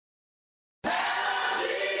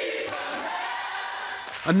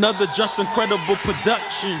Another just incredible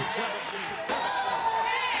production.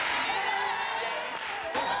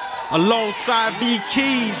 Alongside B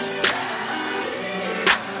Keys.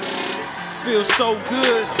 Feels so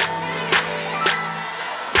good.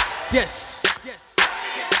 Yes.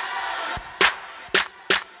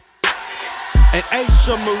 And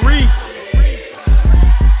Aasha Marie.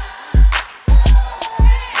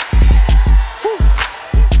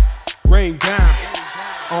 Rain down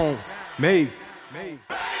on me.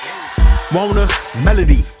 Want a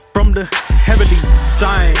melody from the heavenly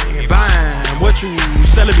sign. Buying what you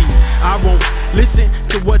selling me. I won't listen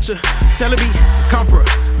to what you're telling me.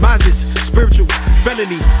 Compromises, spiritual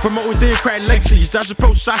felony. Promoting theocratic legacies. Dodge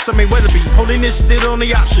approach shots I may weather be. Holiness still on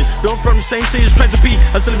the option. Don't from the same city as pleasure be.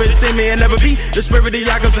 I celebrate the same man never be. The spirit of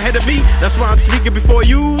Yah goes ahead of me. That's why I'm speaking before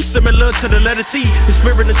you. Similar to the letter T. The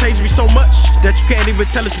spirit that changed me so much that you can't even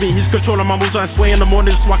tell it's me. He's controlling my moves. I sway in the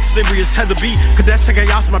morning. So I can serious Heather B. Cause that's how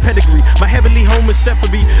I my pedigree. My heavenly home is set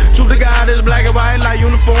for me. True to God is black and white like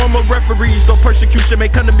uniform of referees. No persecution may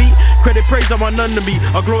come to me. Credit, praise, I want none to me.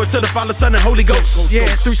 All glory to the Father, Son, and Holy Ghost. Yeah,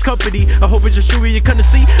 three's company. I hope it's just you you come to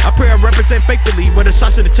see. I pray I represent faithfully. When the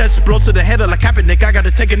shots to the chest blow to the head of like Kaepernick, I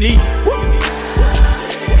gotta take a knee.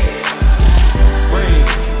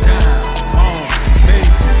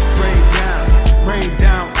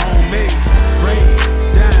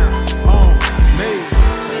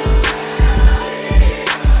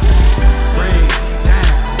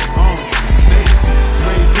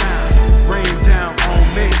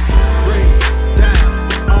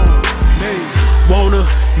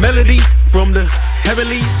 Melody from the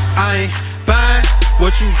heavenlies. I ain't buying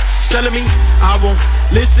what you selling me. I won't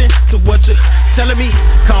listen to what you're telling me.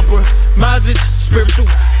 Compromises, spiritual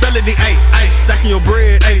felony. Ayy, stacking your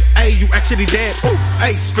bread. Ayy, you actually dead. Ooh,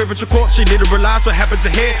 ayy, spiritual corpse. You need to realize what happens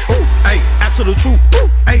ahead. Ooh, ayy, absolute truth. Ooh,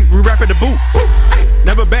 ayy, we rapping the boot. Ooh, ayy,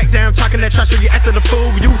 never back down, talking that trash when you acting a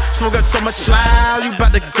fool. You smoke up so much loud, you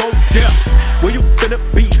about to go deaf. Where you finna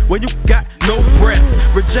be when you got no breath?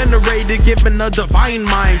 Regenerated, given a divine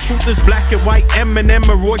mind. Truth is black and white, Eminem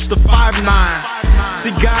and Royce the 5'9".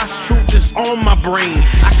 See, God's truth is on my brain.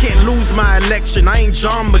 I can't lose my election, I ain't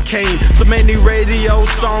John McCain. So many radio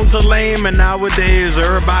songs are lame, and nowadays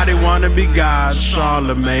everybody wanna be God,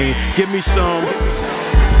 Charlemagne. Give me some.